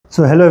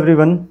So hello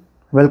everyone,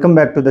 welcome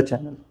back to the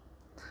channel.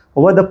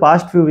 Over the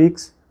past few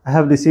weeks, I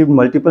have received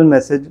multiple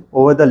messages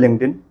over the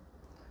LinkedIn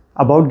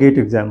about GATE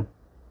exam,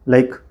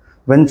 like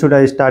when should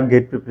I start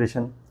GATE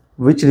preparation,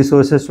 which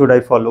resources should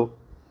I follow,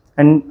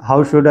 and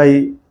how should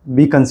I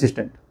be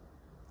consistent.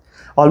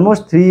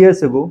 Almost 3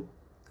 years ago,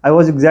 I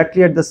was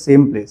exactly at the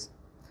same place,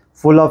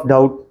 full of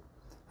doubt,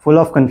 full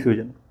of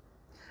confusion.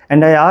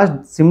 And I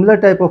asked similar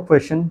type of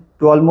question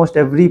to almost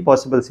every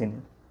possible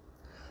senior.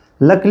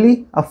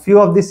 Luckily, a few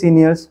of the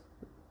seniors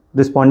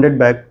responded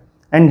back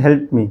and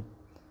helped me,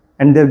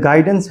 and their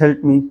guidance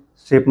helped me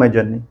shape my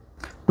journey.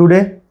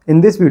 Today, in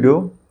this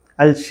video,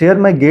 I'll share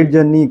my GATE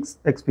journey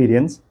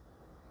experience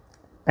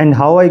and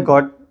how I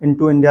got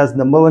into India's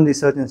 #1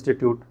 Research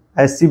Institute,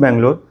 IISc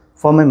Bangalore,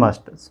 for my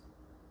masters.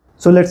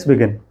 So let's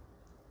begin.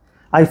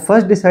 I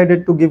first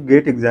decided to give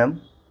GATE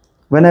exam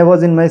when I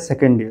was in my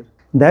second year.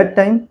 That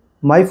time,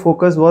 my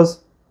focus was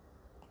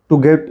to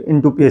get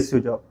into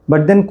PSU job.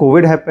 But then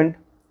COVID happened.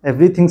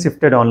 Everything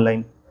shifted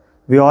online.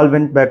 We all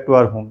went back to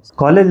our homes.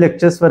 College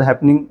lectures were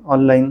happening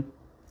online.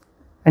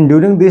 And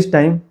during this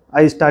time,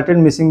 I started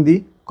missing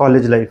the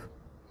college life.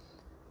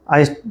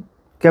 I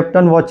kept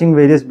on watching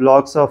various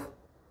blogs of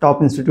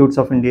top institutes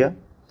of India.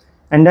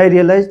 And I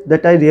realized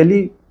that I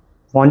really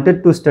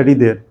wanted to study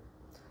there.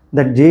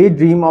 That JEE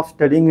dream of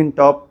studying in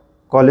top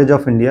college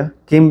of India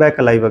came back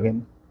alive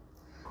again.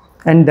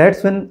 And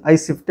that's when I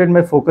shifted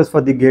my focus for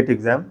the GATE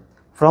exam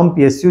from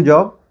PSU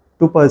job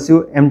to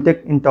pursue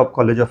MTech in top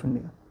college of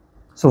India.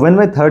 So when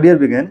my third year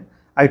began,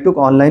 I took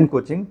online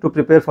coaching to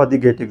prepare for the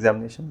GATE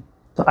examination.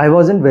 So I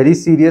wasn't very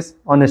serious,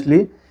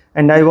 honestly,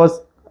 and I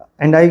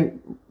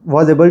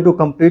was able to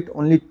complete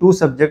only 2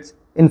 subjects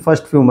in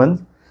first few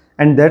months,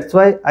 and that's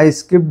why I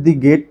skipped the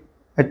GATE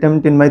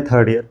attempt in my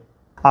third year.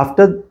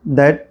 After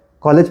that,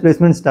 college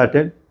placement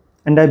started,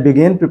 and I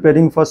began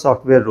preparing for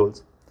software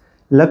roles.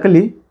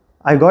 Luckily,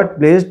 I got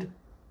placed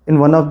in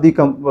one of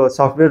the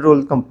software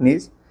role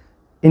companies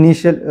in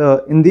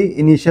the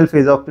initial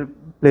phase of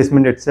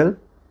placement itself,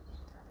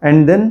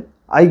 and then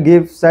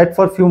I sat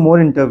for few more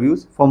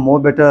interviews for more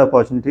better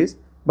opportunities,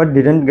 but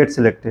didn't get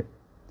selected.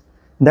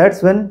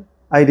 That's when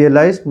I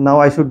realized now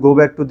I should go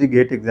back to the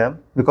GATE exam,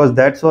 because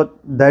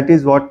that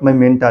is what my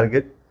main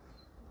target.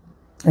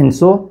 And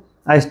so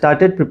I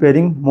started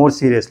preparing more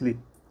seriously.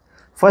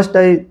 First,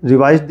 I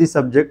revised the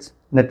subjects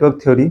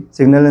network theory,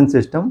 signal and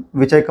system,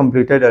 which I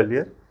completed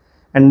earlier,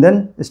 and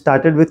then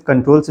started with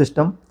control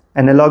system,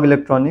 analog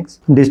electronics,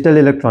 digital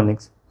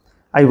electronics.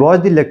 I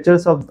watched the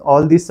lectures of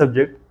all these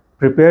subjects,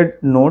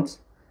 prepared notes,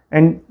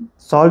 and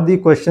solved the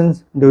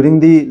questions during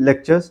the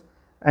lectures,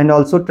 and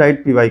also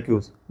tried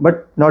PYQs,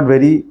 but not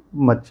very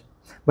much.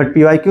 But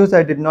PYQs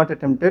I did not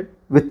attempt it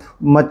with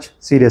much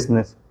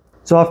seriousness.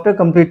 So after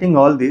completing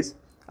all this,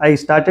 I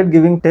started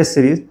giving test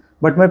series,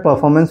 but my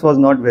performance was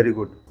not very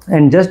good.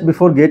 And just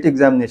before GATE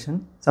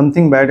examination,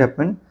 something bad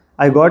happened.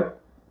 I got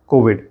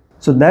COVID.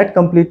 So that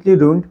completely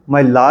ruined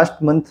my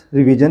last month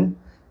revision,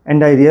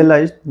 and I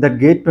realized that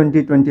GATE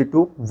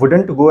 2022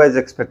 wouldn't go as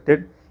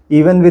expected,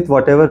 even with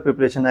whatever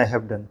preparation I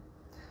have done.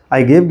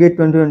 I gave GATE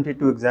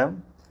 2022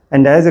 exam,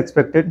 and as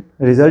expected,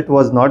 result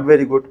was not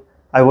very good.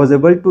 I was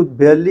able to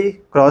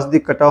barely cross the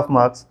cutoff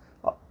marks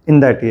in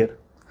that year.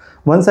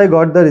 Once I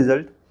got the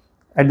result,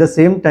 at the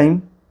same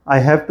time, I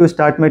have to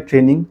start my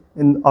training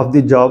of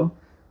the job,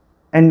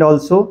 and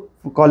also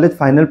college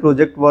final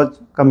project was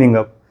coming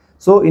up.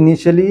 So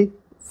initially,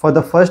 for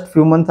the first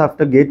few months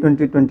after GATE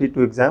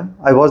 2022 exam,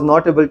 I was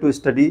not able to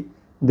study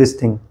this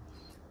thing.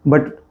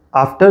 But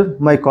after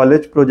my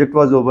college project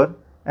was over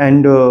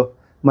and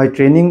my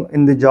training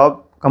in the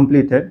job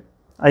completed,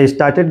 I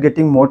started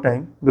getting more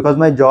time because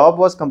my job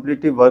was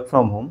completely work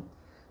from home.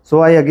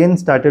 So I again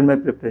started my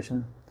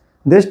preparation.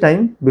 This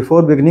time,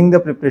 before beginning the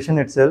preparation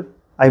itself,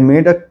 I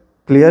made a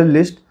clear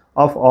list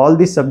of all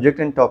the subject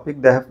and topic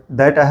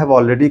that I have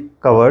already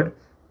covered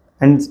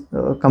and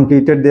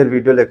completed their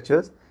video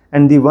lectures,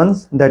 and the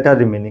ones that are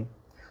remaining.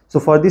 So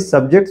for the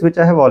subjects which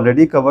I have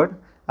already covered,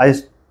 I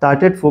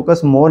started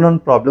focus more on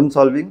problem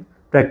solving,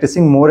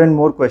 practicing more and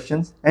more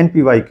questions and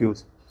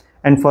PYQs.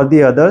 And for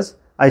the others,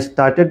 I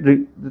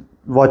started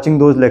watching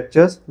those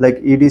lectures like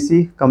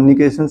EDC,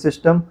 communication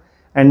system,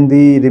 and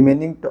the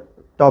remaining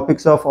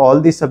topics of all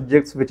the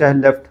subjects which I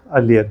had left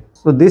earlier.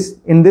 So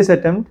in this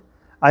attempt,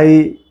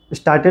 I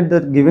started the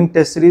giving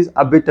test series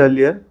a bit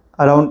earlier,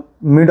 around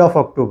mid of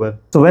October.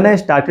 So when I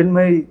started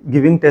my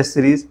giving test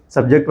series,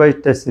 subject-wise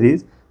test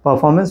series,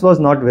 performance was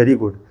not very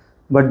good.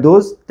 But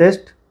those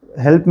tests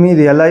helped me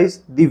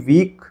realize the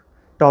weak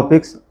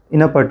topics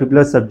in a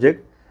particular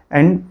subject,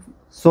 and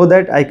so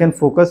that I can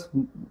focus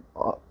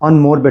on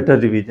more better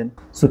revision.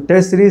 So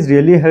test series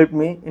really helped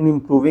me in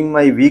improving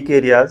my weak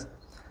areas.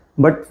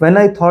 But when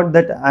I thought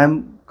that I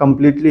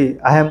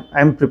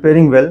am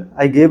preparing well,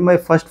 I gave my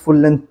first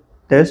full-length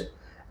test,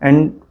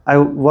 and I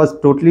was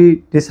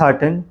totally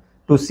disheartened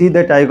to see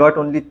that I got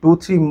only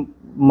 2-3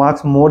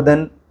 marks more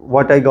than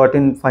what I got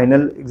in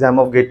final exam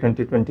of GATE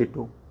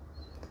 2022.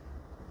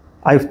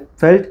 I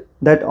felt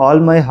that all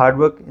my hard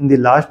work in the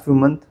last few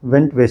months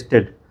went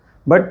wasted,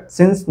 But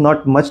since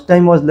not much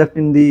time was left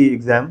in the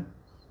exam,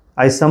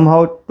 I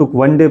somehow took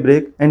one day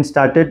break and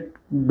started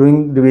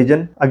doing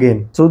revision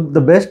again. So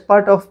the best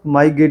part of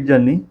my GATE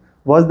journey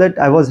was that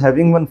I was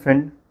having one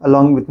friend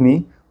along with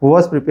me who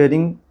was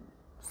preparing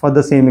for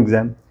the same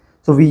exam.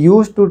 So we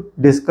used to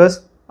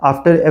discuss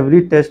after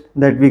every test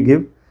that we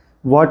give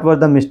what were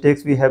the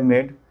mistakes we have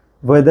made,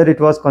 whether it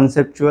was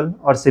conceptual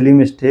or silly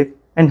mistake,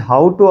 and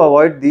how to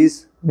avoid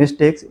these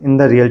mistakes in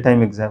the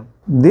real-time exam.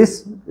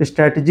 This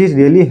strategy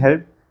really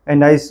helped,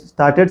 and I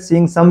started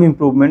seeing some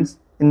improvements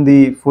in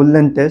the full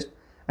length test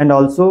and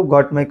also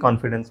got my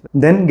confidence.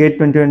 Then GATE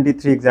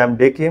 2023 exam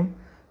day came.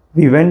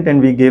 We went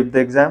and we gave the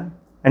exam,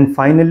 and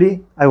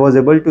finally I was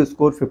able to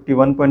score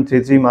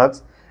 51.33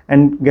 marks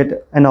and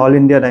get an all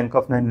India rank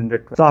of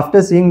 912. So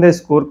after seeing the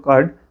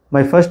scorecard,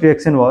 my first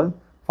reaction was,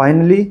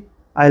 finally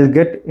I'll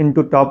get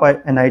into top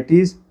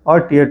NITs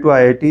or tier 2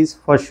 IITs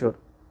for sure.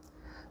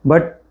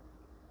 But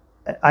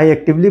I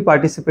actively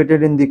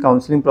participated in the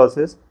counseling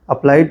process,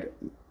 applied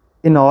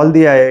in all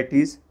the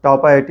IITs,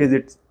 top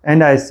IITs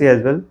and IISc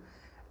as well,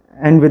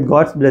 and with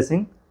God's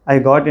blessing, I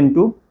got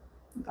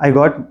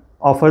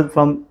offered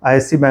from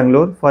IISc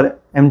Bangalore for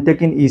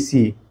MTech in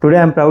ECE. Today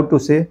I am proud to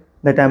say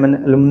that I am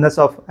an alumnus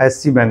of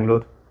IISc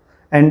Bangalore,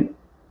 and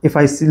if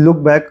I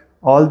look back,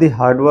 all the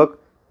hard work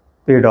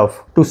paid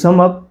off. To sum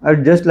up, I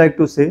would just like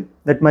to say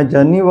that my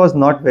journey was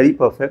not very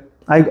perfect.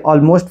 I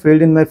almost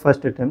failed in my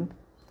first attempt.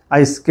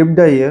 I skipped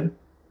a year.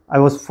 I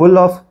was full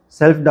of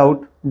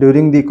self-doubt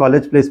during the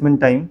college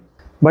placement time.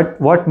 But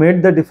what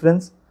made the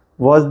difference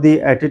was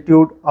the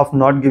attitude of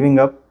not giving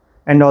up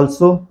and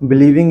also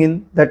believing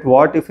in that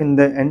what if in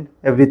the end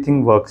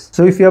everything works.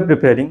 So if you are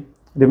preparing,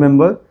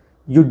 remember,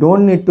 you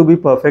don't need to be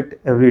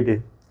perfect every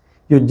day.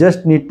 You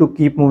just need to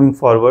keep moving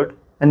forward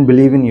and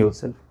believe in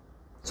yourself.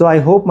 So I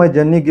hope my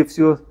journey gives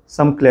you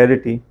some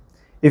clarity.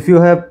 If you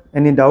have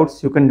any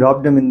doubts, you can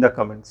drop them in the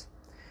comments.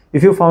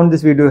 If you found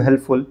this video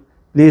helpful,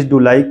 please do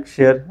like,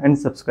 share and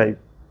subscribe.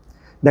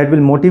 That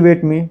will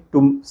motivate me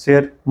to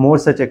share more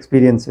such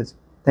experiences.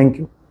 Thank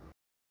you.